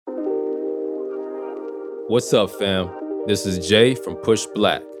What's up, fam? This is Jay from Push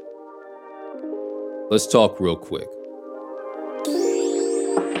Black. Let's talk real quick.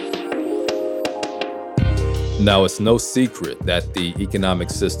 Now, it's no secret that the economic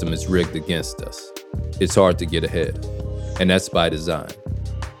system is rigged against us. It's hard to get ahead, and that's by design.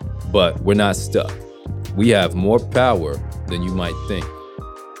 But we're not stuck. We have more power than you might think.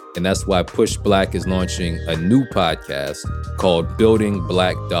 And that's why Push Black is launching a new podcast called Building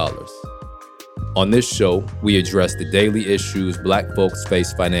Black Dollars. On this show, we address the daily issues Black folks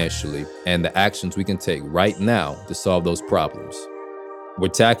face financially and the actions we can take right now to solve those problems. We're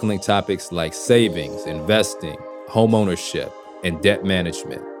tackling topics like savings, investing, home ownership, and debt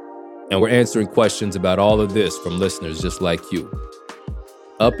management. And we're answering questions about all of this from listeners just like you.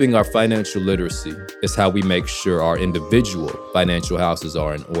 Upping our financial literacy is how we make sure our individual financial houses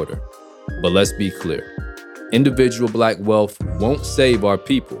are in order. But let's be clear, individual Black wealth won't save our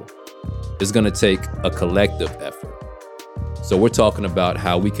people. It's going to take a collective effort. So we're talking about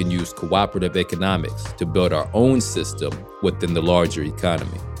how we can use cooperative economics to build our own system within the larger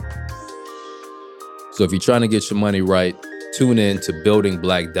economy. So if you're trying to get your money right, tune in to Building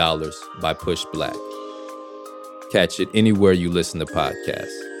Black Dollars by Push Black. Catch it anywhere you listen to podcasts.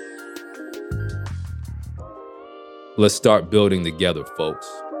 Let's start building together, folks.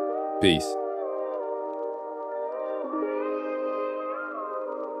 Peace.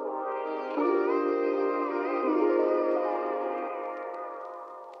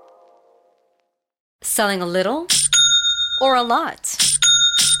 Selling a little or a lot?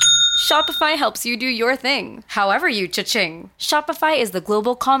 Shopify helps you do your thing, however you cha-ching. Shopify is the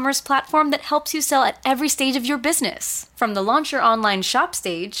global commerce platform that helps you sell at every stage of your business. From the launch your online shop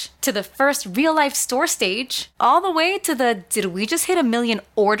stage, to the first real-life store stage, all the way to the did we just hit 1 million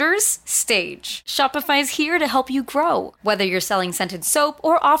orders stage. Shopify is here to help you grow. Whether you're selling scented soap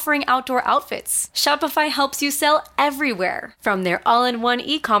or offering outdoor outfits, Shopify helps you sell everywhere. From their all-in-one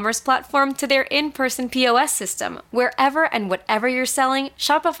e-commerce platform to their in-person POS system, wherever and whatever you're selling,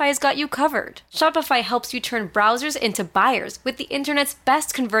 Shopify's got you covered. Shopify helps you turn browsers into buyers with the internet's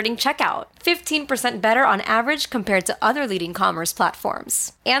best converting checkout, 15% better on average compared to other leading commerce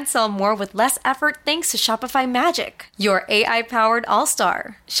platforms. And sell more with less effort thanks to Shopify Magic, your AI-powered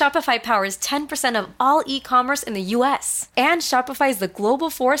all-star. Shopify powers 10% of all e-commerce in the US. And Shopify is the global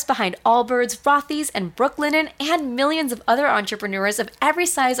force behind Allbirds, Rothy's, and Brooklinen, and millions of other entrepreneurs of every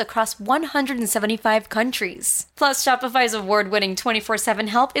size across 175 countries. Plus, Shopify's award-winning 24/7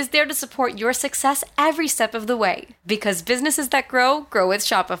 help is there to support your success every step of the way. Because businesses that grow with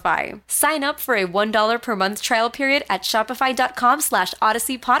Shopify. Sign up for a $1 per month trial period at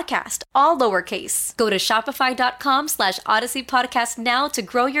shopify.com/Odyssey Podcast, all lowercase. Go to shopify.com/Odyssey Podcast now to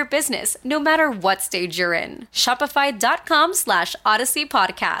grow your business, no matter what stage you're in. Shopify.com/Odyssey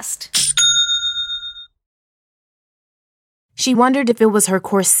Podcast. She wondered if it was her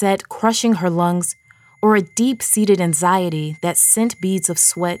corset crushing her lungs or a deep-seated anxiety that sent beads of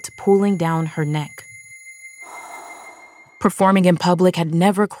sweat pooling down her neck. Performing in public had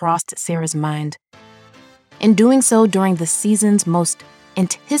never crossed Sarah's mind. And doing so during the season's most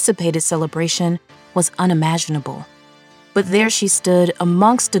anticipated celebration was unimaginable. But there she stood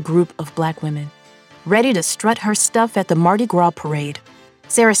amongst a group of Black women, ready to strut her stuff at the Mardi Gras parade.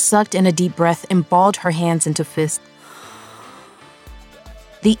 Sarah sucked in a deep breath and balled her hands into fists.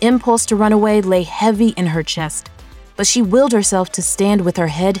 The impulse to run away lay heavy in her chest, but she willed herself to stand with her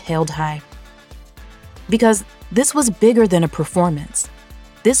head held high. Because this was bigger than a performance.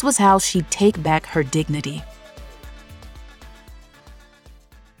 This was how she'd take back her dignity.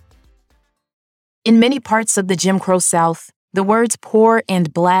 In many parts of the Jim Crow South, the words poor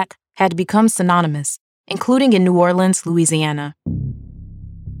and Black had become synonymous, including in New Orleans, Louisiana.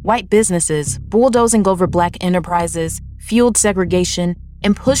 White businesses, bulldozing over Black enterprises, fueled segregation,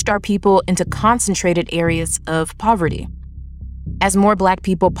 and pushed our people into concentrated areas of poverty. As more Black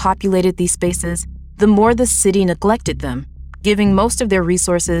people populated these spaces, the more the city neglected them, giving most of their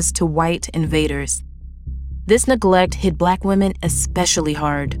resources to white invaders. This neglect hit Black women especially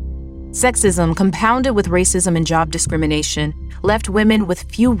hard. Sexism, compounded with racism and job discrimination, left women with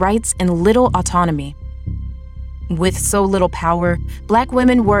few rights and little autonomy. With so little power, Black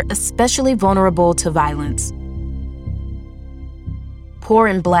women were especially vulnerable to violence. Poor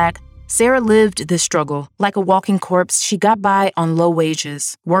and Black, Sarah lived this struggle. Like a walking corpse, she got by on low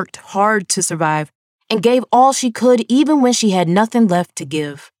wages, worked hard to survive, and gave all she could even when she had nothing left to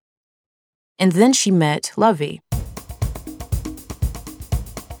give. And then she met Lovey.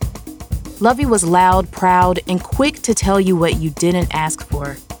 Lovey was loud, proud, and quick to tell you what you didn't ask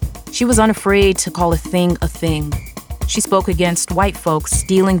for. She was unafraid to call a thing a thing. She spoke against white folks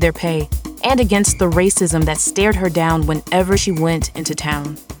stealing their pay, and against the racism that stared her down whenever she went into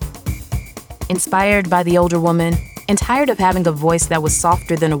town. Inspired by the older woman and tired of having a voice that was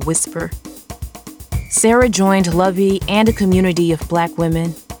softer than a whisper, Sarah joined Lovey and a community of Black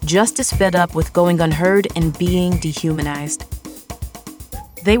women just as fed up with going unheard and being dehumanized.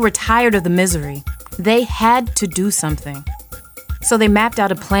 They were tired of the misery. They had to do something. So they mapped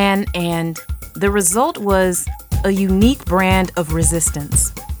out a plan, and the result was a unique brand of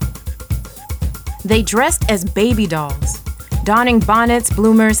resistance. They dressed as baby dolls, donning bonnets,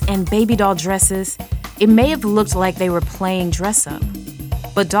 bloomers, and baby doll dresses. It may have looked like they were playing dress up,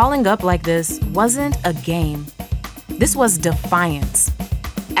 but dolling up like this wasn't a game. This was defiance.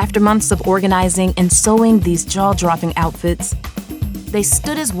 After months of organizing and sewing these jaw-dropping outfits, they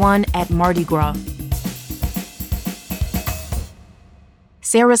stood as one at Mardi Gras.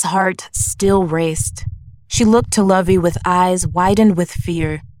 Sarah's heart still raced. She looked to Lovey with eyes widened with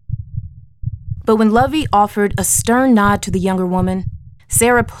fear. But when Lovey offered a stern nod to the younger woman,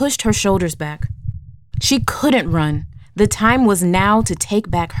 Sarah pushed her shoulders back. She couldn't run. The time was now to take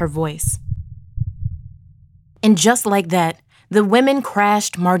back her voice. And just like that, the women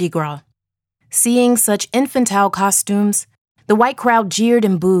crashed Mardi Gras. Seeing such infantile costumes, the white crowd jeered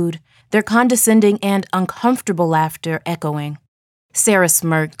and booed, their condescending and uncomfortable laughter echoing. Sarah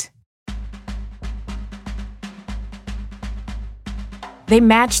smirked. They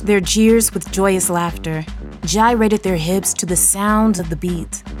matched their jeers with joyous laughter, gyrated their hips to the sound of the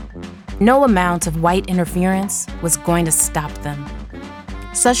beat. No amount of white interference was going to stop them.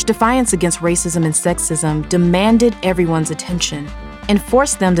 Such defiance against racism and sexism demanded everyone's attention and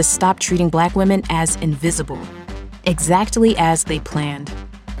forced them to stop treating Black women as invisible, exactly as they planned.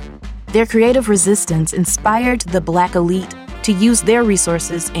 Their creative resistance inspired the Black elite to use their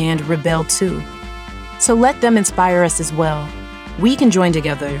resources and rebel too. So let them inspire us as well. We can join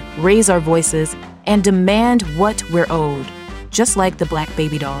together, raise our voices, and demand what we're owed, just like the Black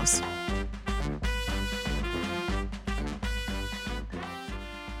baby dolls.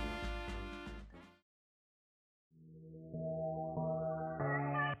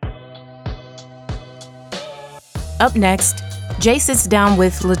 Up next, Jay sits down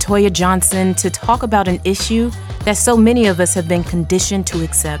with LaToya Johnson to talk about an issue that so many of us have been conditioned to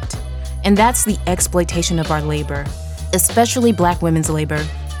accept, and that's the exploitation of our labor, especially Black women's labor.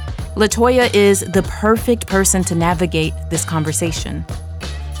 LaToya is the perfect person to navigate this conversation.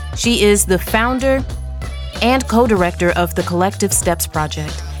 She is the founder and co-director of the Collective Steps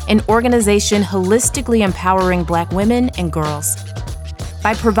Project, an organization holistically empowering Black women and girls.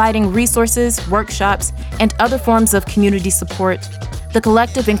 By providing resources, workshops, and other forms of community support, the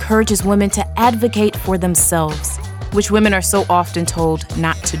collective encourages women to advocate for themselves, which women are so often told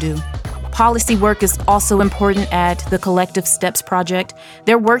not to do. Policy work is also important at the Collective Steps Project.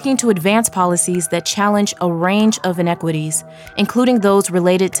 They're working to advance policies that challenge a range of inequities, including those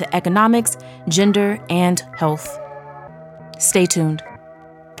related to economics, gender, and health. Stay tuned.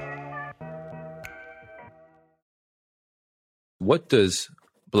 What does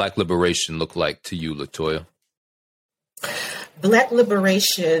Black liberation look like to you, LaToya? Black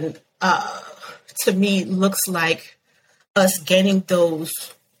liberation, to me, looks like us gaining those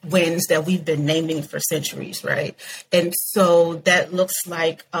wins that we've been naming for centuries, right? And so that looks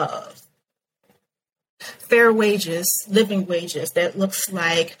like fair wages, living wages. That looks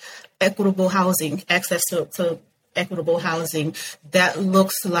like equitable housing, access to equitable housing. That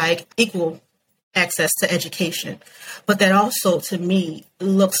looks like equal access to education. But that also, to me,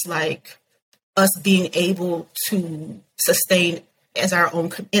 looks like us being able to sustain as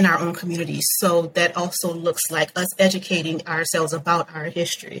in our own communities. So that also looks like us educating ourselves about our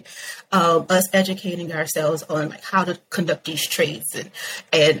history, us educating ourselves on like how to conduct these trades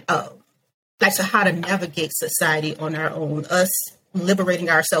and like so how to navigate society on our own, us liberating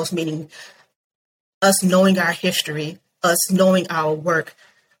ourselves, meaning us knowing our history, us knowing our work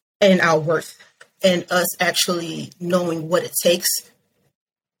and our worth, and us actually knowing what it takes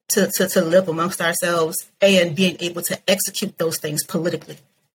to live amongst ourselves and being able to execute those things politically.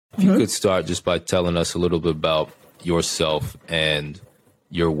 You could start just by telling us a little bit about yourself and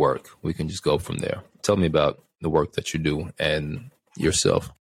your work. We can just go from there. Tell me about the work that you do and yourself.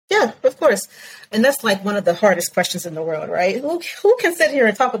 Yeah, of course. And that's like one of the hardest questions in the world, right? Who can sit here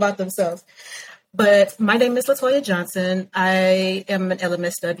and talk about themselves? But my name is LaToya Johnson. I am an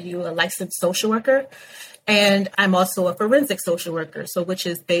LMSW, a licensed social worker, and I'm also a forensic social worker, so which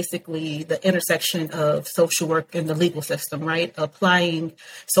is basically the intersection of social work and the legal system, right? Applying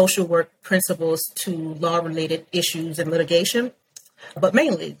social work principles to law-related issues and litigation. But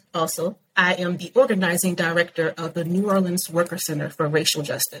mainly, also, I am the organizing director of the New Orleans Worker Center for Racial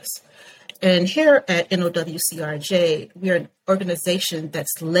Justice. And here at NOWCRJ, we are an organization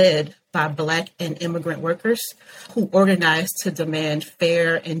that's led by Black and immigrant workers who organize to demand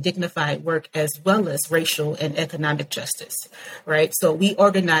fair and dignified work as well as racial and economic justice, right? So we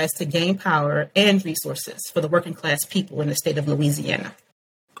organize to gain power and resources for the working class people in the state of Louisiana.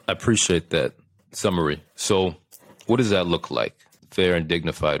 I appreciate that summary. So what does that look like? Fair and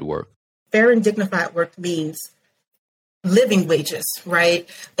dignified work. Fair and dignified work means living wages, right?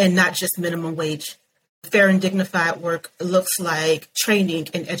 And not just minimum wage. Fair and dignified work looks like training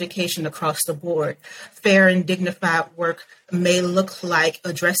and education across the board. Fair and dignified work may look like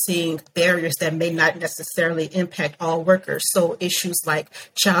addressing barriers that may not necessarily impact all workers. So issues like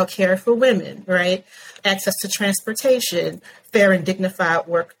childcare for women, right? Access to transportation. Fair and dignified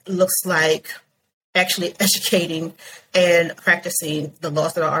work looks like actually educating and practicing the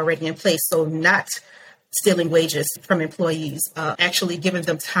laws that are already in place. So not stealing wages from employees, actually giving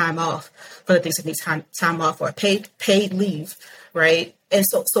them time off for the things that need time off or paid leave, right? And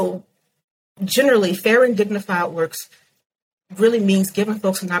so generally, fair and dignified works really means giving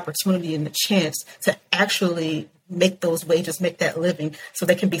folks an opportunity and the chance to actually make those wages, make that living so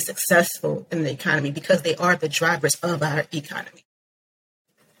they can be successful in the economy because they are the drivers of our economy.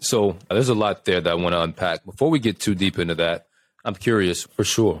 So there's a lot there that I want to unpack. Before we get too deep into that, I'm curious for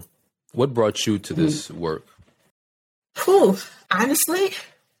sure. What brought you to this work? Honestly,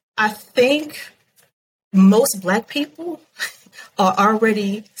 I think most Black people are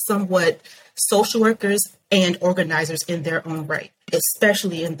already somewhat social workers and organizers in their own right,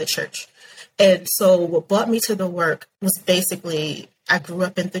 especially in the church. And so what brought me to the work was basically, I grew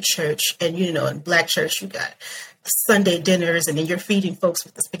up in the church, and in Black church, you got Sunday dinners, and then you're feeding folks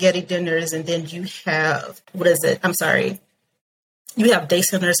with the spaghetti dinners, and then you have, you have day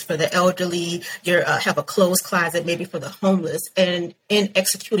centers for the elderly, you have a clothes closet maybe for the homeless. And in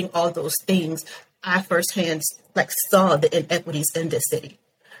executing all those things, I firsthand saw the inequities in this city,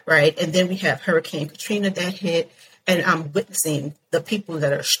 right? And then we have Hurricane Katrina that hit, and I'm witnessing the people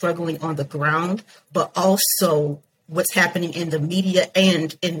that are struggling on the ground, but also what's happening in the media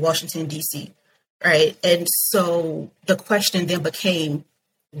and in Washington, D.C., right? And so the question then became,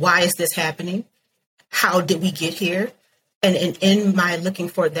 why is this happening? How did we get here? And in my looking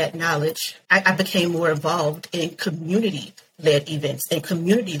for that knowledge, I became more involved in community-led events and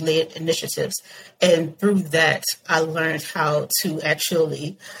community-led initiatives. And through that, I learned how to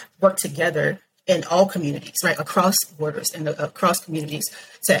actually work together in all communities, right, across borders and across communities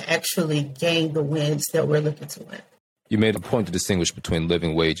to actually gain the wins that we're looking to win. You made a point to distinguish between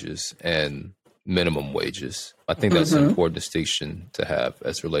living wages and minimum wages. I think that's an important distinction to have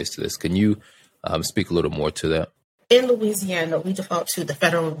as it relates to this. Can you speak a little more to that? In Louisiana, we default to the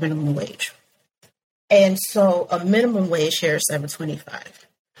federal minimum wage. And so a minimum wage here is $7.25.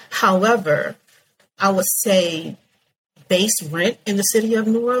 However, I would say base rent in the city of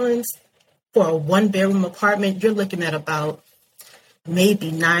New Orleans for a one-bedroom apartment, you're looking at about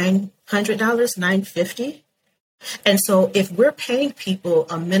maybe $900, $950. And so if we're paying people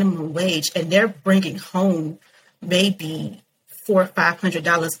a minimum wage and they're bringing home maybe $400 or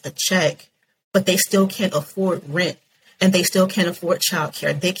 $500 a check, but they still can't afford rent and they still can't afford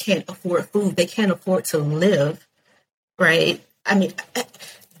childcare. They can't afford food. They can't afford to live, right? I mean,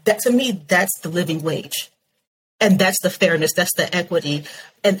 that to me, that's the living wage. And that's the fairness. That's the equity.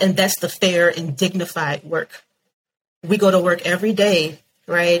 And that's the fair and dignified work. We go to work every day,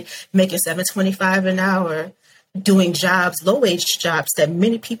 right? Making $7.25 an hour, doing jobs, low wage jobs that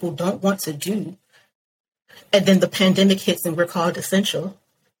many people don't want to do. And then the pandemic hits and we're called essential.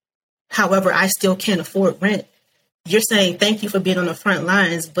 However, I still can't afford rent. You're saying, thank you for being on the front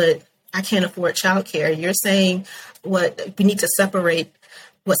lines, but I can't afford childcare. You're saying we need to separate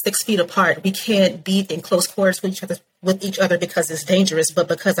 6 feet apart. We can't be in close quarters with each other because it's dangerous, but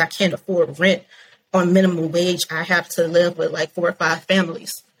because I can't afford rent on minimum wage, I have to live with 4 or 5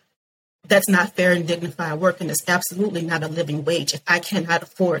 families. That's not fair and dignified work, and it's absolutely not a living wage if I cannot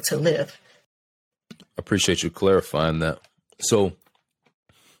afford to live. I appreciate you clarifying that. So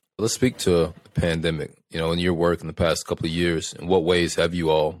let's speak to the pandemic. In your work in the past couple of years, in what ways have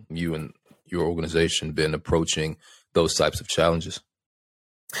you and your organization been approaching those types of challenges?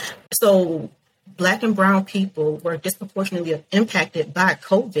 So Black and brown people were disproportionately impacted by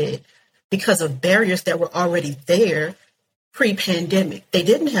COVID because of barriers that were already there pre-pandemic. They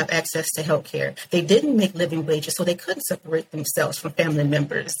didn't have access to health care. They didn't make living wages, so they couldn't separate themselves from family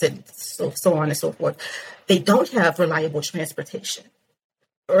members and so on and so forth. They don't have reliable transportation.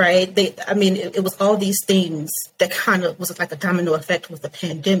 Right. It was all these things that kind of was like a domino effect with the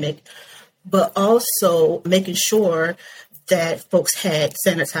pandemic, but also making sure that folks had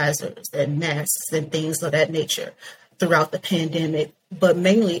sanitizers and masks and things of that nature throughout the pandemic. But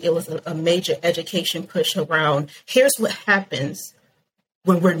mainly it was a major education push around here's what happens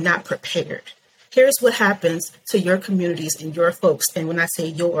when we're not prepared. Here's what happens to your communities and your folks. And when I say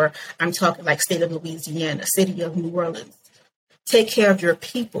your, I'm talking like state of Louisiana, city of New Orleans. Take care of your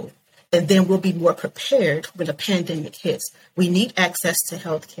people, and then we'll be more prepared when the pandemic hits. We need access to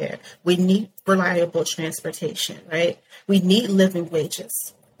healthcare. We need reliable transportation, right? We need living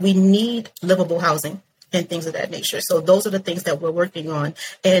wages. We need livable housing and things of that nature. So those are the things that we're working on.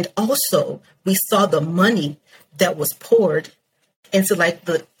 And also, we saw the money that was poured into like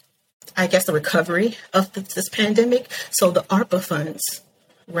the recovery of this pandemic. So the ARPA funds,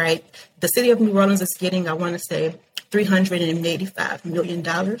 right? The city of New Orleans is getting, I want to say, $385 million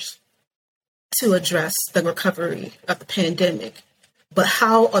to address the recovery of the pandemic. But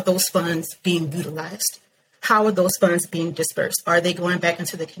how are those funds being utilized? How are those funds being dispersed? Are they going back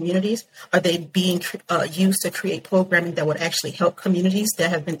into the communities? Are they being used to create programming that would actually help communities that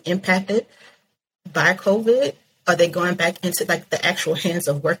have been impacted by COVID? Are they going back into like the actual hands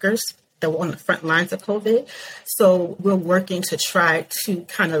of workers that were on the front lines of COVID? So we're working to try to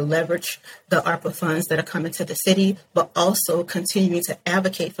kind of leverage the ARPA funds that are coming to the city, but also continuing to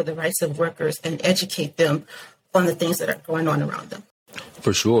advocate for the rights of workers and educate them on the things that are going on around them.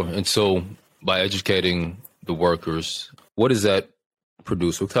 For sure. And so by educating the workers, what does that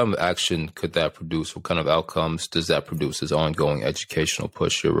produce? What kind of action could that produce? What kind of outcomes does that produce, this ongoing educational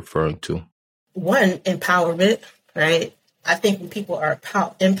push you're referring to? One, empowerment, right? I think when people are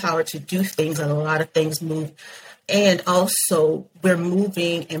empowered to do things, and a lot of things move. And also, we're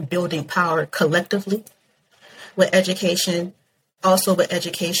moving and building power collectively with education. Also, with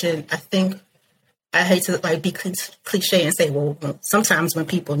education, I think, I hate to like be cliche and say, well, sometimes when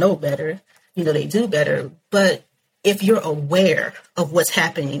people know better, they do better. But if you're aware of what's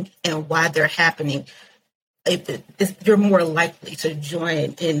happening and why they're happening, you're more likely to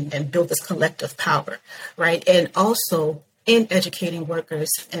join in and build this collective power, right? And also, in educating workers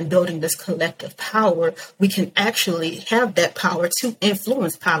and building this collective power, we can actually have that power to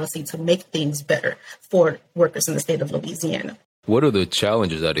influence policy to make things better for workers in the state of Louisiana. What are the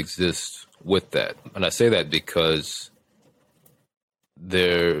challenges that exist with that? And I say that because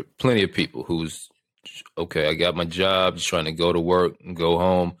there are plenty of people who's, okay, I got my job, just trying to go to work and go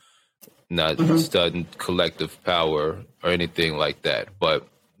home, not studying collective power or anything like that. But,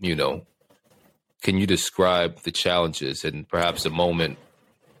 can you describe the challenges and perhaps a moment,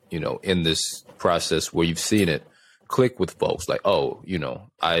 in this process where you've seen it click with folks like, oh,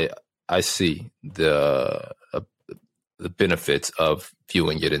 I see the benefits of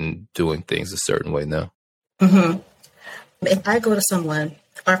viewing it and doing things a certain way now? Mm-hmm. If I go to someone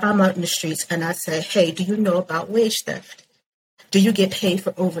or if I'm out in the streets and I say, hey, do you know about wage theft? Do you get paid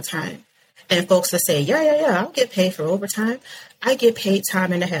for overtime? And folks will say, yeah, I'll get paid for overtime. I get paid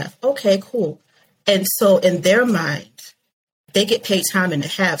time and a half. Okay, cool. And so in their mind, they get paid time and a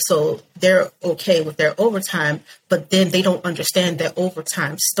half. So they're okay with their overtime, but then they don't understand that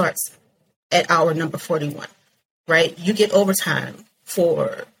overtime starts at hour number 41, right? You get overtime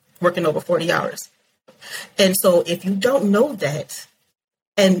for working over 40 hours. And so if you don't know that,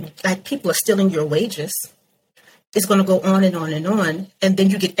 and like people are stealing your wages, it's going to go on and on and on. And then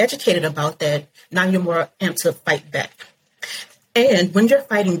you get educated about that. Now you're more amped to fight back. And when you're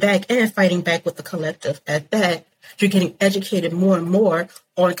fighting back with the collective at that, you're getting educated more and more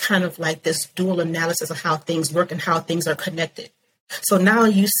on kind of like this dual analysis of how things work and how things are connected. So now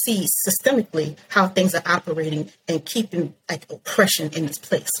you see systemically how things are operating and keeping like oppression in its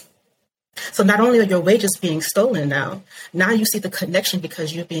place. So not only are your wages being stolen now you see the connection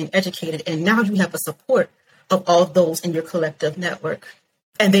because you're being educated, and now you have a support of all those in your collective network.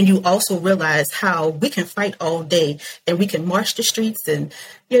 And then you also realize how we can fight all day and we can march the streets and,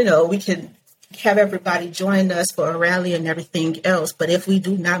 we can have everybody join us for a rally and everything else. But if we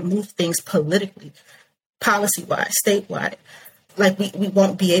do not move things politically, policy-wise, statewide, like we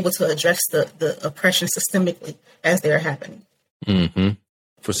won't be able to address the oppression systemically as they're happening. Mm-hmm.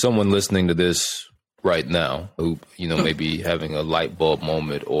 For someone listening to this right now who, may be having a light bulb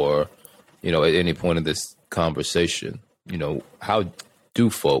moment or, at any point in this conversation, how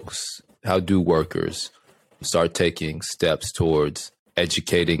do workers start taking steps towards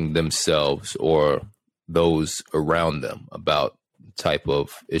educating themselves or those around them about the type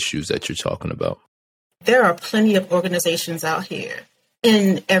of issues that you're talking about? There are plenty of organizations out here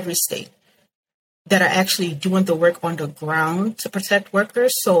in every state that are actually doing the work on the ground to protect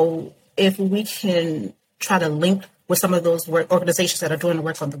workers. So if we can try to link with some of those organizations that are doing the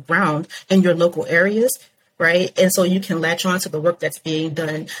work on the ground in your local areas, right? And so you can latch on to the work that's being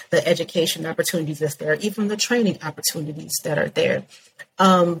done, the education opportunities that's there, even the training opportunities that are there.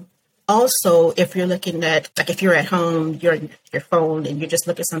 Also, if you're looking at, like if you're at home, you're on your phone and you're just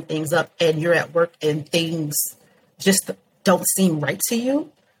looking some things up and you're at work and things just don't seem right to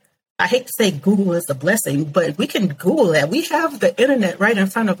you, I hate to say Google is a blessing, but we can Google that. We have the internet right in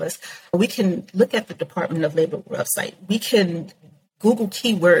front of us. We can look at the Department of Labor website. We can Google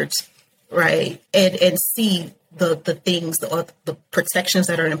keywords, right, and see the things, the protections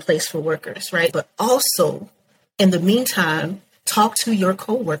that are in place for workers, right? But also, in the meantime, talk to your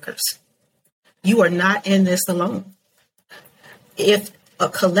coworkers. You are not in this alone. If a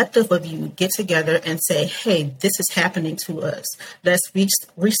collective of you get together and say, hey, this is happening to us. Let's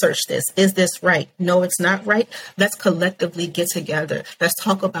research this. Is this right? No, it's not right. Let's collectively get together. Let's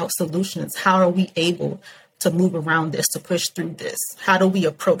talk about solutions. How are we able to move around this, to push through this? How do we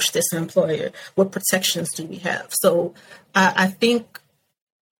approach this employer? What protections do we have? So I think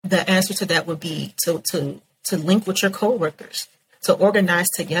the answer to that would be to link with your coworkers, to organize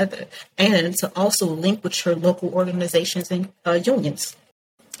together, and to also link with your local organizations and unions.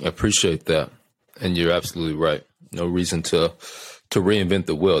 I appreciate that. And you're absolutely right. No reason to reinvent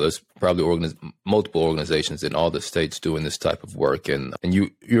the wheel. There's probably multiple organizations in all the states doing this type of work. And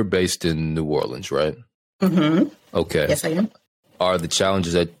you're based in New Orleans, right? Mm-hmm. Okay. Yes, I am. Are the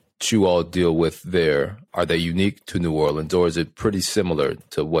challenges that you all deal with there, are they unique to New Orleans, or is it pretty similar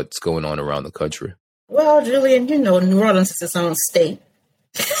to what's going on around the country? Well, Julian, you know, New Orleans is its own state.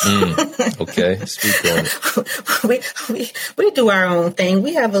 Okay, speak on it. We do our own thing.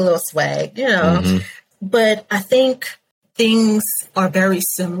 We have a little swag, you know. Mm-hmm. But I think things are very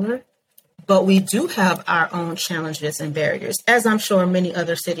similar, but we do have our own challenges and barriers, as I'm sure many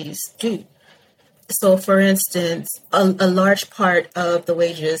other cities do. So, for instance, a large part of the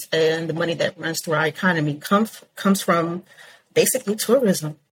wages and the money that runs through our economy comes from basically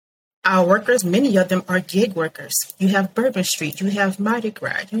tourism. Our workers, many of them are gig workers. You have Bourbon Street, you have Mardi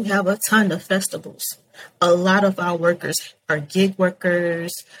Gras, you have a ton of festivals. A lot of our workers are gig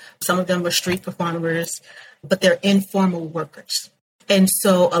workers. Some of them are street performers, but they're informal workers. And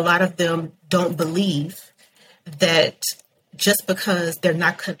so a lot of them don't believe that just because they're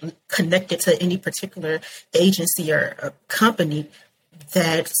not connected to any particular agency or company,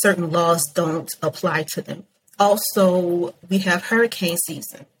 that certain laws don't apply to them. Also, we have hurricane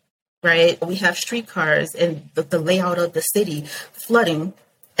season. Right? We have streetcars and the layout of the city, flooding,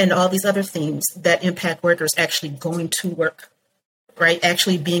 and all these other things that impact workers actually going to work, right?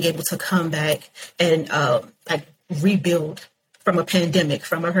 Actually being able to come back and rebuild from a pandemic,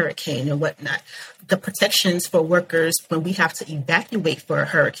 from a hurricane and whatnot. The protections for workers when we have to evacuate for a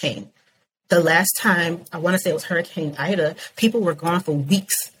hurricane. The last time, I want to say it was Hurricane Ida, people were gone for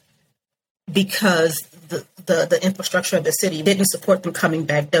weeks because the infrastructure of the city didn't support them coming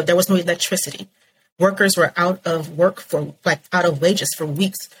back. There was no electricity. Workers were out of wages for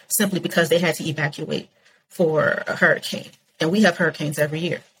weeks simply because they had to evacuate for a hurricane. And we have hurricanes every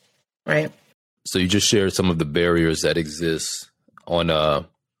year, right? So you just shared some of the barriers that exist on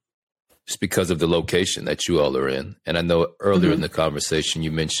just because of the location that you all are in. And I know earlier in the conversation,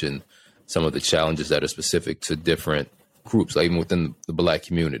 you mentioned some of the challenges that are specific to different groups, like even within the Black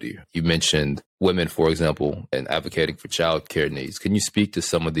community. You mentioned women, for example, and advocating for child care needs. Can you speak to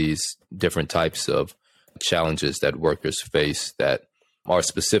some of these different types of challenges that workers face that are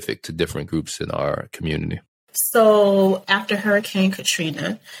specific to different groups in our community? So after Hurricane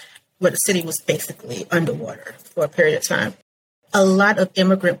Katrina, where the city was basically underwater for a period of time, a lot of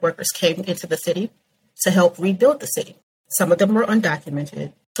immigrant workers came into the city to help rebuild the city. Some of them were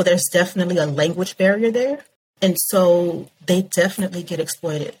undocumented. So there's definitely a language barrier there. And so they definitely get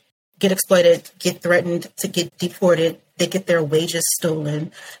exploited, get threatened to get deported. They get their wages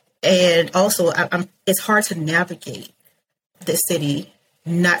stolen. And also, it's hard to navigate the city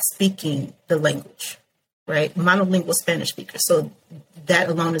not speaking the language, right? Monolingual Spanish speakers. So that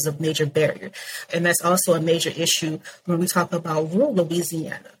alone is a major barrier. And that's also a major issue when we talk about rural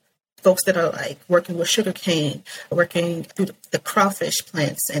Louisiana. Folks that are like working with sugarcane, working through the crawfish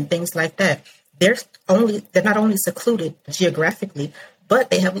plants and things like that. They're not only secluded geographically,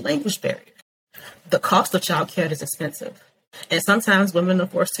 but they have a language barrier. The cost of childcare is expensive. And sometimes women are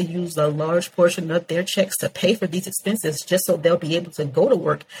forced to use a large portion of their checks to pay for these expenses just so they'll be able to go to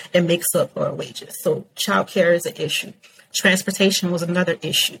work and make up for wages. So childcare is an issue. Transportation was another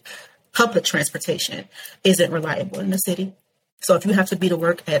issue. Public transportation isn't reliable in the city. So if you have to be to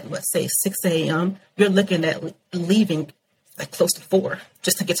work at, let's say, 6 a.m., you're looking at leaving like close to 4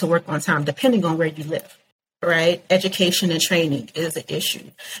 just to get to work on time, depending on where you live. right? Education and training is an issue,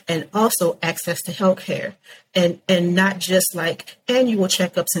 and also access to healthcare, and not just like annual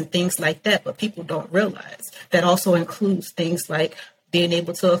checkups and things like that, but people don't realize that also includes things like being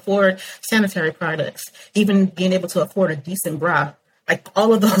able to afford sanitary products, even being able to afford a decent bra. Like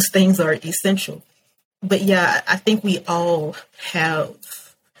all of those things are essential. But yeah, I think we all have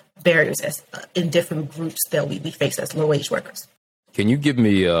barriers as in different groups that we face as low wage workers. Can you give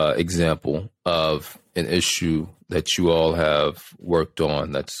me an example of an issue that you all have worked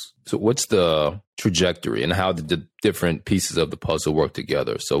on? So what's the trajectory and how the different pieces of the puzzle work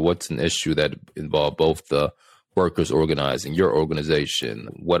together? So what's an issue that involved both the workers organizing, your organization?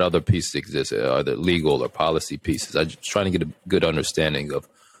 What other pieces exist? Are there legal or policy pieces? I'm just trying to get a good understanding of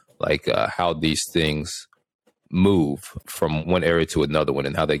how these things move from one area to another one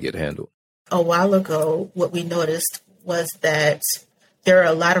and how they get handled. A while ago, what we noticed was that there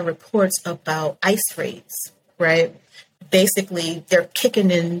are a lot of reports about ICE raids, right? Basically, they're kicking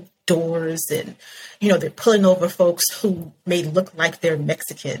in doors and, they're pulling over folks who may look like they're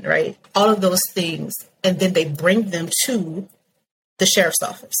Mexican, right? All of those things. And then they bring them to the sheriff's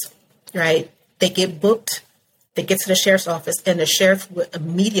office, right? They get booked, they get to the sheriff's office, and the sheriff would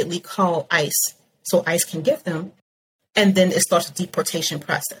immediately call ICE so ICE can get them. And then it starts a deportation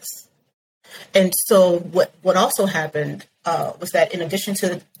process. And so what also happened was that in addition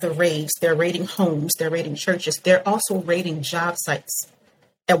to the raids, they're raiding homes, they're raiding churches, they're also raiding job sites.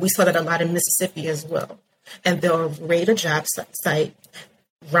 And we saw that a lot in Mississippi as well. And they'll raid a job site,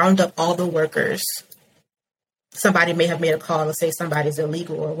 round up all the workers. Somebody may have made a call to say somebody's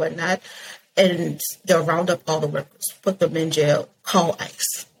illegal or whatnot. And they'll round up all the workers, put them in jail, call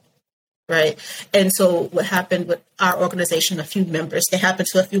ICE. Right. And so what happened with our organization, it happened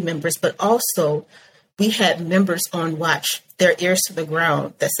to a few members, but also we had members on watch, their ears to the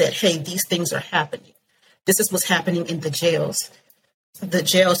ground that said, hey, these things are happening. This is what's happening in the jails. The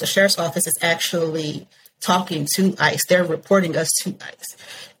sheriff's office is actually talking to ICE. They're reporting us to ICE.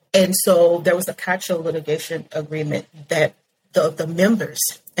 And so there was a contractual litigation agreement that the members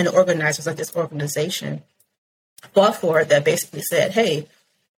and the organizers of this organization fought for that basically said, hey,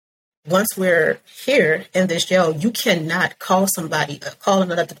 once we're here in this jail, you cannot call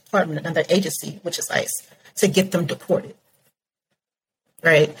another department, another agency, which is ICE, to get them deported,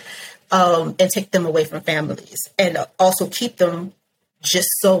 right? And take them away from families, and also keep them just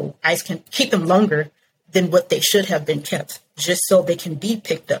so ICE can keep them longer than what they should have been kept, just so they can be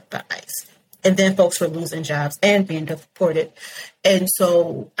picked up by ICE. And then folks were losing jobs and being deported. And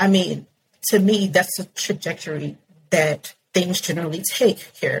so, to me, that's a trajectory that things generally take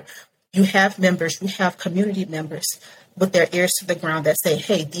here. You have members, you have community members with their ears to the ground that say,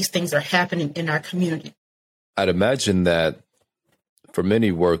 hey, these things are happening in our community. I'd imagine that for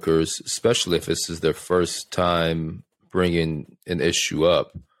many workers, especially if this is their first time bringing an issue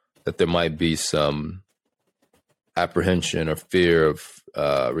up, that there might be some apprehension or fear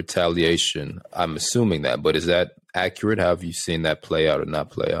of retaliation. I'm assuming that, but is that accurate? How have you seen that play out or not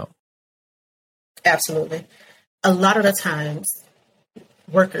play out? Absolutely. A lot of the times,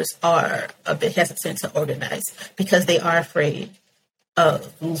 workers are a bit hesitant to organize because they are afraid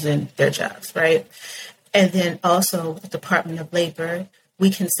of losing their jobs, right? And then also the Department of Labor, we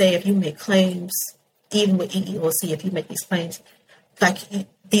can say if you make claims, even with EEOC, if you make these claims, like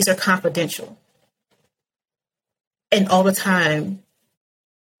these are confidential. And all the time,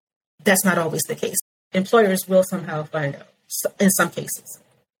 that's not always the case. Employers will somehow find out in some cases.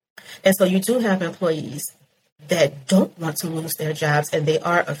 And so you do have employees that don't want to lose their jobs and they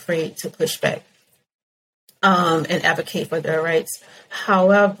are afraid to push back and advocate for their rights.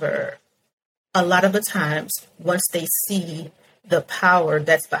 However, a lot of the times, once they see the power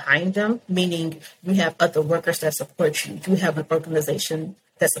that's behind them, meaning you have other workers that support you, you have an organization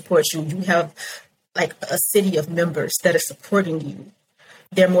that supports you, you have like a city of members that are supporting you,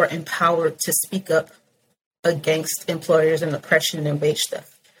 they're more empowered to speak up against employers and oppression and wage theft.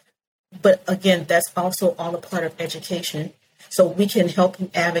 But again, that's also all a part of education. So we can help you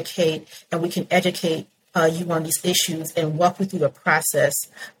advocate and we can educate you on these issues and walk you through the process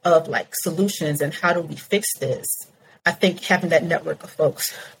of like solutions and how do we fix this. I think having that network of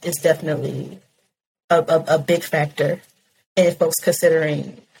folks is definitely a big factor in folks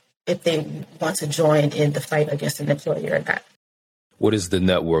considering if they want to join in the fight against an employer or not. What does the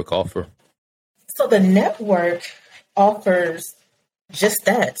network offer? So the network offers just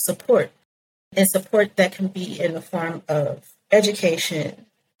that, support. And support that can be in the form of education,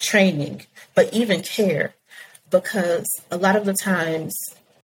 training, but even care. Because a lot of the times,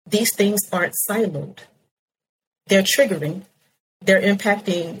 these things aren't siloed. They're triggering. They're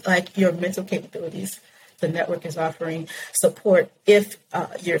impacting like your mental capabilities. The network is offering support if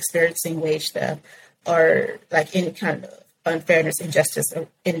you're experiencing wage theft or like any kind of unfairness, injustice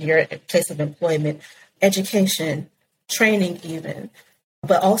in your place of employment, education, training even,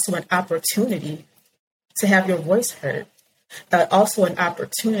 but also an opportunity to have your voice heard, also an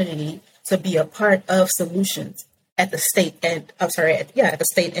opportunity to be a part of solutions at the state and at the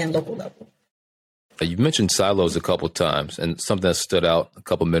state and local level. You mentioned silos a couple of times, and something that stood out a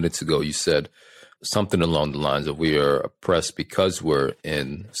couple minutes ago. You said something along the lines of we are oppressed because we're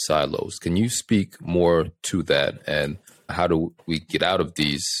in silos. Can you speak more to that, and how do we get out of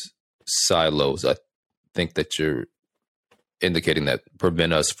these silos? I think that you're indicating that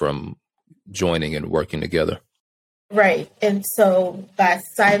prevent us from joining and working together. Right. And so by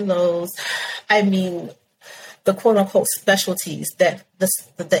silos, I mean the quote unquote specialties that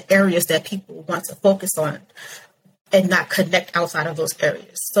the areas that people want to focus on and not connect outside of those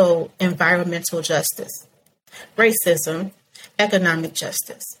areas. So environmental justice, racism, economic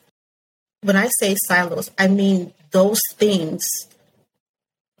justice. When I say silos, I mean those things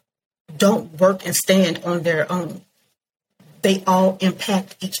don't work and stand on their own. They all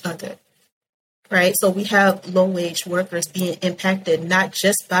impact each other. Right. So we have low wage workers being impacted not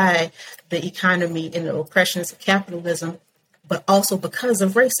just by the economy and the oppressions of capitalism, but also because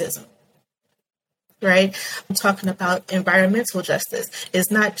of racism. Right. I'm talking about environmental justice. It's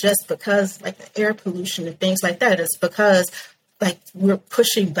not just because like the air pollution and things like that. It's because like we're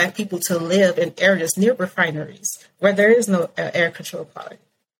pushing Black people to live in areas near refineries where there is no air control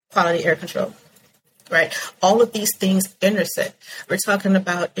quality air control. Right. All of these things intersect. We're talking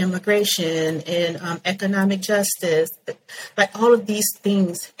about immigration and economic justice. Like all of these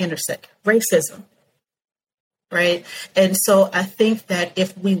things intersect. Racism. Right. And so I think that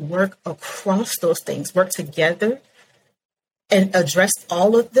if we work across those things, work together and address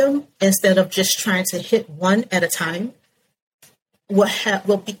all of them instead of just trying to hit one at a time,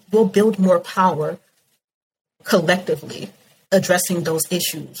 we'll build more power collectively addressing those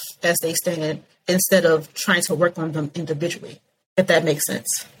issues as they stand, instead of trying to work on them individually, if that makes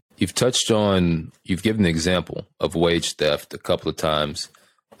sense. You've given the example of wage theft a couple of times.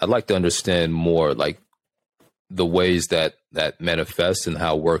 I'd like to understand more, like the ways that manifests and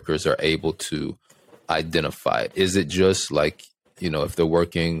how workers are able to identify it. Is it just like, if they're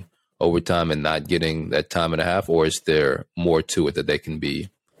working overtime and not getting that time and a half, or is there more to it that they can be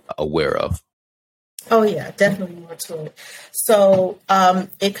aware of? Oh, yeah, definitely more to it. So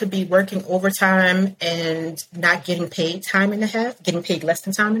it could be working overtime and not getting paid time and a half, getting paid less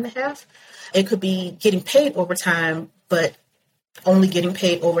than time and a half. It could be getting paid overtime, but only getting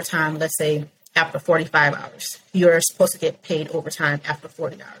paid overtime, let's say, after 45 hours. You're supposed to get paid overtime after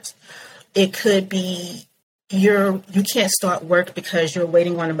 40 hours. It could be you can't start work because you're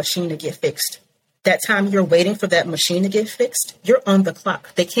waiting on a machine to get fixed. That time you're waiting for that machine to get fixed, you're on the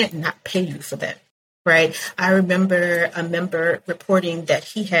clock. They can't not pay you for that. Right. I remember a member reporting that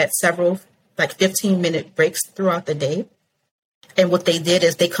he had several 15-minute breaks throughout the day. And what they did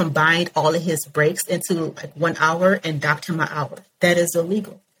is they combined all of his breaks into 1 hour and docked him an hour. That is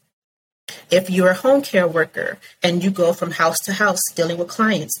illegal. If you're a home care worker and you go from house to house dealing with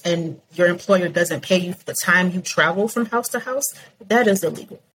clients and your employer doesn't pay you for the time you travel from house to house, that is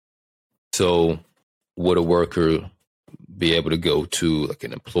illegal. So would a worker be able to go to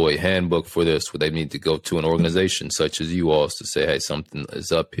an employee handbook for this? Would they need to go to an organization such as you all to say, hey, something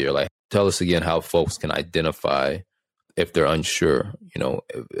is up here? Tell us again how folks can identify if they're unsure,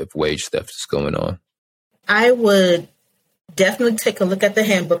 if wage theft is going on. I would definitely take a look at the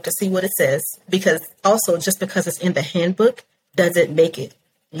handbook to see what it says, because also just because it's in the handbook doesn't make it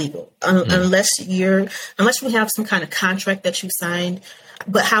legal unless you have some kind of contract that you signed.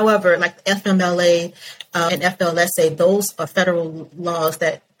 But however, like FMLA and FLSA, those are federal laws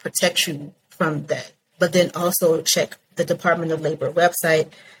that protect you from that. But then also check the Department of Labor website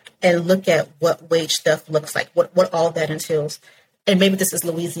and look at what wage theft looks like, what all that entails. And maybe this is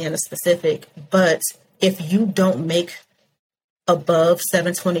Louisiana specific, but if you don't make above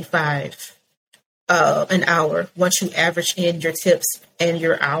 $7.25 an hour, once you average in your tips and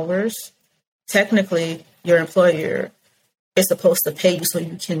your hours, technically your employer is supposed to pay you so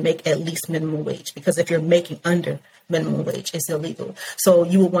you can make at least minimum wage, because if you're making under minimum wage, it's illegal. So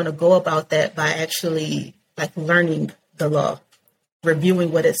you would want to go about that by actually learning the law,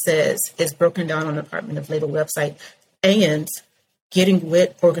 reviewing what it says. It's broken down on the Department of Labor website, and getting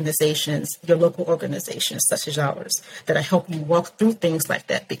with organizations, your local organizations such as ours, that help you walk through things like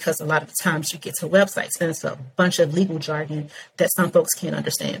that, because a lot of the times you get to websites and it's a bunch of legal jargon that some folks can't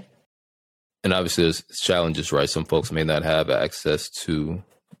understand. And obviously there's challenges, right? Some folks may not have access to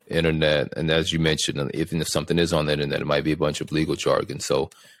internet. And as you mentioned, even if something is on the internet, it might be a bunch of legal jargon. So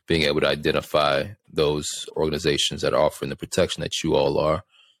being able to identify those organizations that are offering the protection that you all are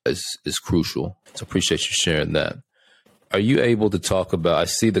is crucial. So appreciate you sharing that. Are you able to talk about, I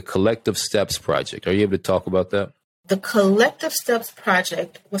see the Collective Steps Project. Are you able to talk about that? The Collective Steps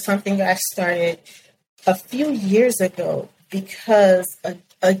Project was something I started a few years ago because,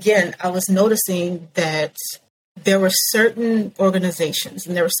 again, I was noticing that there were certain organizations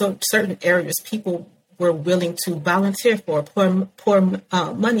and there were certain areas people were willing to volunteer for, pour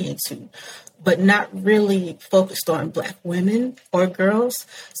money into, but not really focused on Black women or girls.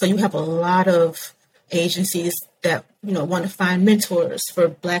 So you have a lot of agencies that, want to find mentors for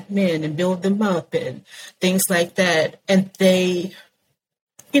Black men and build them up and things like that. And they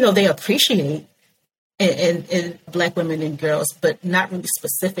appreciate and Black women and girls, but not really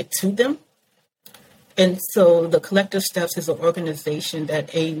specific to them. And so the Collective Steps is an organization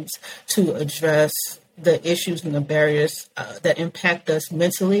that aims to address the issues and the barriers that impact us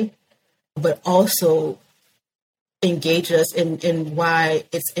mentally, but also engage us in why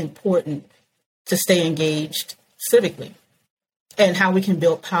it's important to stay engaged civically and how we can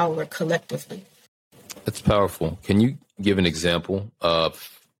build power collectively. That's powerful. Can you give an example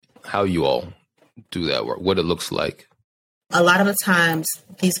of how you all do that work, what it looks like? A lot of the times,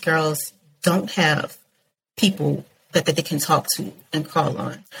 these girls don't have people that they can talk to and call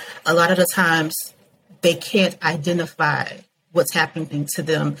on. A lot of the times, they can't identify what's happening to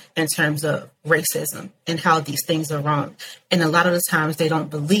them in terms of racism and how these things are wrong. And a lot of the times, they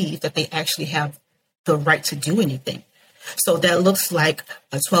don't believe that they actually have the right to do anything. So that looks like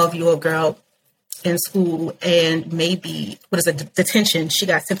a 12-year-old girl in school and maybe, detention. She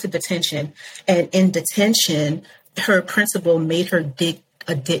got sent to detention. And in detention, her principal made her dig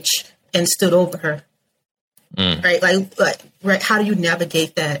a ditch and stood over her. Right? Right. How do you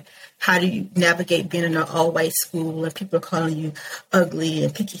navigate that? How do you navigate being in an all-white school and people are calling you ugly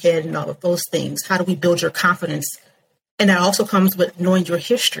and pinky head and all of those things? How do we build your confidence? And that also comes with knowing your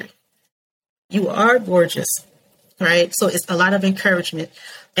history. You are gorgeous, right? So it's a lot of encouragement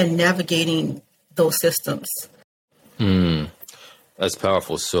and navigating those systems. That's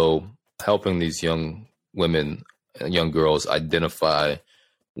powerful. So helping these young women and young girls identify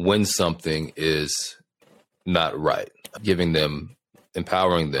when something is not right,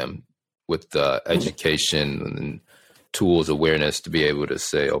 empowering them with education and tools, awareness to be able to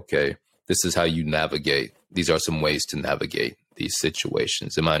say, okay, this is how you navigate. These are some ways to navigate these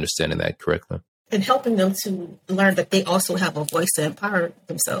situations. Am I understanding that correctly? And helping them to learn that they also have a voice to empower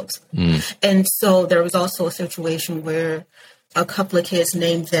themselves. And so there was also a situation where a couple of kids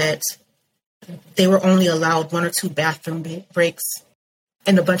named that they were only allowed 1 or 2 bathroom breaks.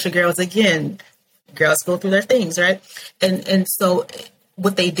 And a bunch of girls go through their things, right? And so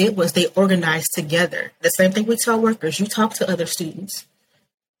what they did was they organized together. The same thing we tell workers. You talk to other students.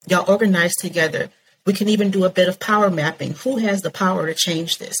 Y'all organize together. We can even do a bit of power mapping. Who has the power to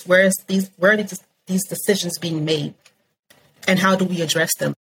change this? Where are these decisions being made? And how do we address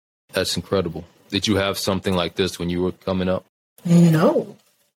them? That's incredible. Did you have something like this when you were coming up? No.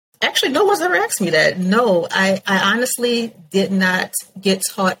 Actually, no one's ever asked me that. No, I honestly did not get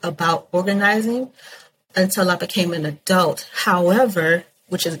taught about organizing until I became an adult. However,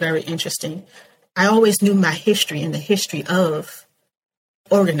 which is very interesting, I always knew my history and the history of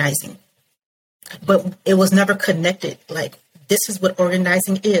organizing. But it was never connected. Like, this is what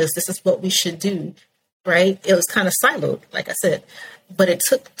organizing is. This is what we should do, right? It was kind of siloed, like I said. But it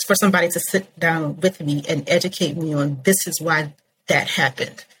took for somebody to sit down with me and educate me on this is why that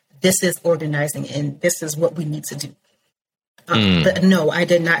happened. This is organizing, and this is what we need to do. But no, I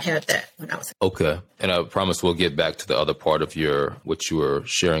did not have that when I was. Okay. And I promise we'll get back to the other part of what you were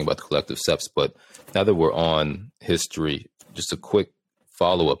sharing about the Collective Steps. But now that we're on history, just a quick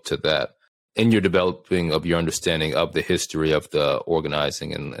follow-up to that. In your developing of your understanding of the history of the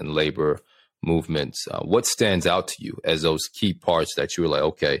organizing and labor movements, what stands out to you as those key parts that you were like,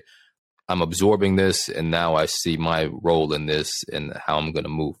 okay, I'm absorbing this and now I see my role in this and how I'm going to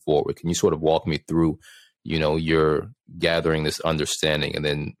move forward? Can you sort of walk me through, you're gathering this understanding and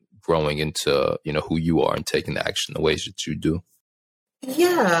then growing into, who you are and taking action the ways that you do?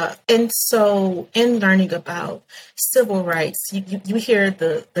 Yeah. And so in learning about civil rights, you hear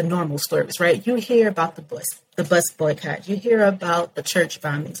the normal stories, right? You hear about the bus boycott. You hear about the church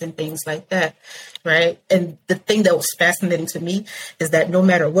bombings and things like that, right? And the thing that was fascinating to me is that no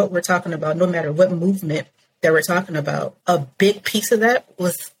matter what we're talking about, no matter what movement that we're talking about, a big piece of that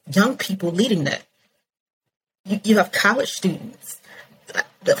was young people leading that. You have college students,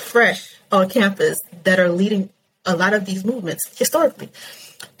 the fresh on campus that are leading a lot of these movements historically.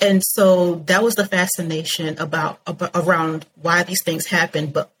 And so that was the fascination around why these things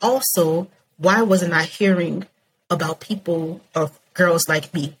happened, but also why wasn't I hearing about people or girls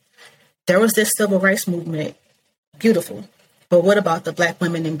like me? There was this civil rights movement, beautiful. But what about the Black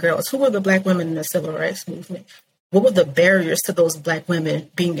women and girls? Who were the Black women in the civil rights movement? What were the barriers to those Black women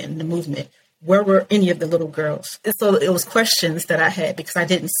being in the movement? Where were any of the little girls? And so it was questions that I had because I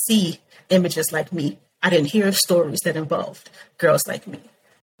didn't see images like me. I didn't hear stories that involved girls like me.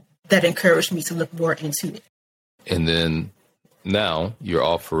 That encouraged me to look more into it. And then now you're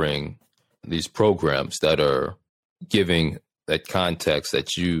offering these programs that are giving that context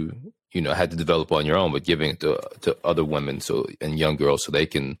that you had to develop on your own, but giving it to other women and young girls so they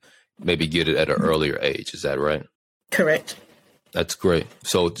can maybe get it at an earlier age. Is that right? Correct. That's great.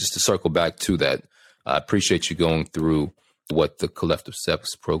 So just to circle back to that, I appreciate you going through what the Collective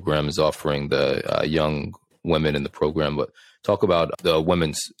Steps program is offering the young women in the program, but talk about the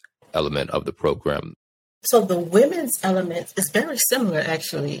women's element of the program. So the women's element is very similar,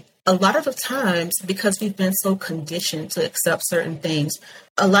 actually. A lot of the times, because we've been so conditioned to accept certain things,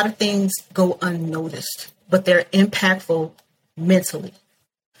 a lot of things go unnoticed, but they're impactful mentally.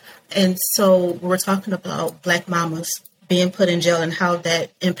 And so we're talking about Black mamas being put in jail and how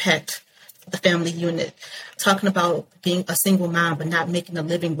that impacts the family unit. Talking about being a single mom but not making a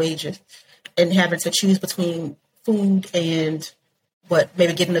living wage and having to choose between food and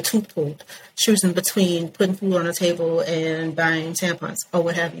maybe getting a tooth pulled, choosing between putting food on the table and buying tampons or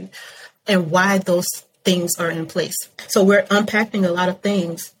what have you, and why those things are in place. So we're unpacking a lot of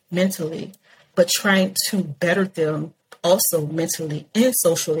things mentally, but trying to better them also mentally and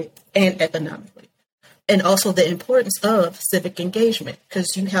socially and economically. And also the importance of civic engagement,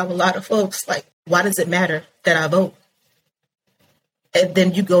 because you have a lot of folks like, why does it matter that I vote? And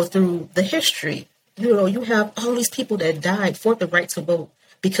then you go through the history. You have all these people that died for the right to vote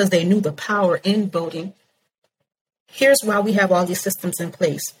because they knew the power in voting. Here's why we have all these systems in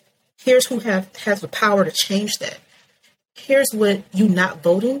place. Here's who has the power to change that. Here's what you not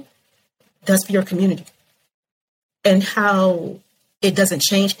voting does for your community and how it doesn't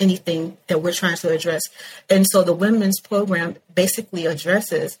change anything that we're trying to address. And so the women's program basically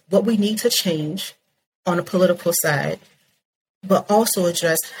addresses what we need to change on a political side, but also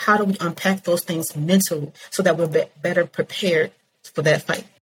address how do we unpack those things mentally so that we're better prepared for that fight.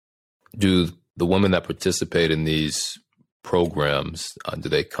 Do the women that participate in these programs, do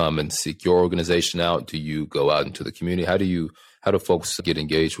they come and seek your organization out? Do you go out into the community? How do folks get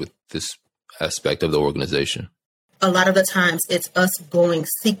engaged with this aspect of the organization? A lot of the times it's us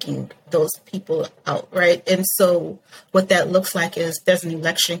seeking those people out, right? And so what that looks like is there's an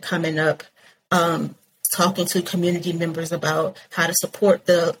election coming up, talking to community members about how to support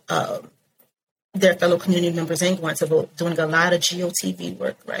their fellow community members and going to vote, doing a lot of GOTV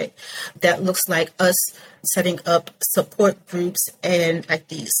work, right? That looks like us setting up support groups and like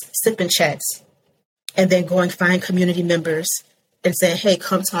these sip and chats, and then going find community members and saying, hey,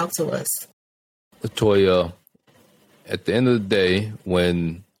 come talk to us. LaToya, at the end of the day,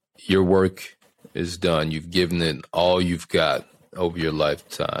 when your work is done, you've given it all you've got over your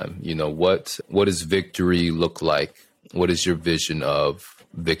lifetime. What does victory look like? What is your vision of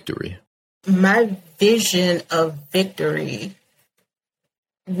victory? My vision of victory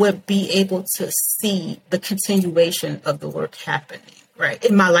would be able to see the continuation of the work happening, right?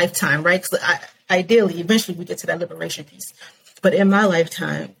 In my lifetime, right? Because ideally, eventually we get to that liberation piece. But in my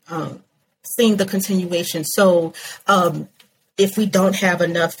lifetime, seeing the continuation. So if we don't have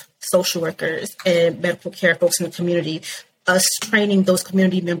enough social workers and medical care folks in the community, us training those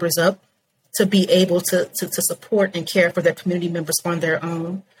community members up to be able to support and care for their community members on their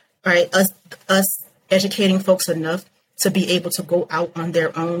own, right? Us educating folks enough to be able to go out on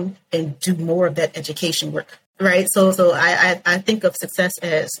their own and do more of that education work, right? So I think of success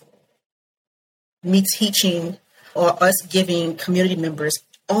as me teaching or us giving community members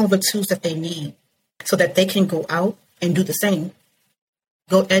all the tools that they need so that they can go out and do the same.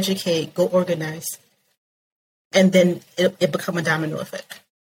 Go educate, go organize, and then it become a domino effect.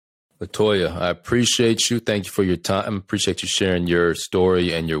 LaToya, I appreciate you. Thank you for your time. Appreciate you sharing your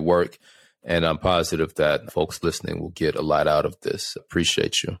story and your work. And I'm positive that folks listening will get a lot out of this.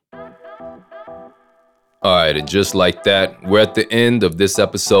 Appreciate you. All right, and just like that, we're at the end of this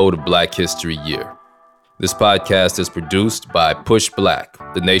episode of Black History Year. This podcast is produced by Push Black,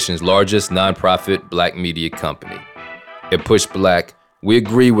 the nation's largest nonprofit Black media company. At Push Black, we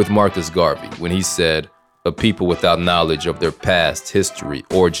agree with Marcus Garvey when he said, a people without knowledge of their past, history,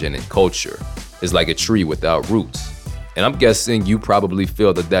 origin, and culture is like a tree without roots. And I'm guessing you probably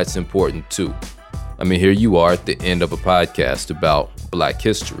feel that that's important too. I mean, here you are at the end of a podcast about Black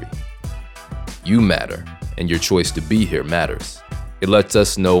history. You matter, and your choice to be here matters. It lets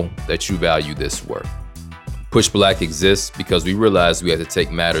us know that you value this work. Push Black exists because we realize we have to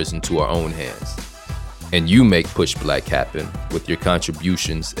take matters into our own hands. And you make Push Black happen with your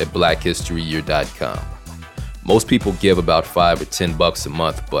contributions at blackhistoryyear.com. Most people give about $5 or $10 a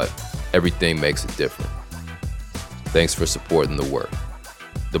month, but everything makes it different. Thanks for supporting the work.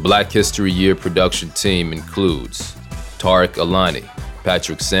 The Black History Year production team includes Tariq Alani,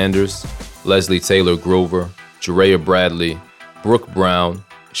 Patrick Sanders, Leslie Taylor Grover, Jerea Bradley, Brooke Brown,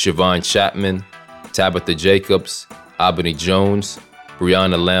 Siobhan Chapman, Tabitha Jacobs, Albany Jones,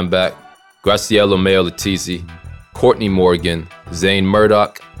 Brianna Lambach, Graciela Mayo-Latisi, Courtney Morgan, Zane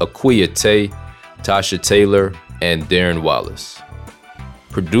Murdoch, Aquia Tay, Tasha Taylor, and Darren Wallace.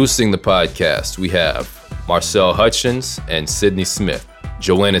 Producing the podcast, we have Marcel Hutchins and Sydney Smith.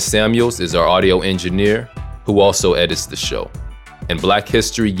 Joanna Samuels is our audio engineer, who also edits the show. And Black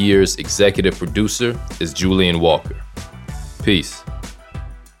History Year's executive producer is Julian Walker. Peace.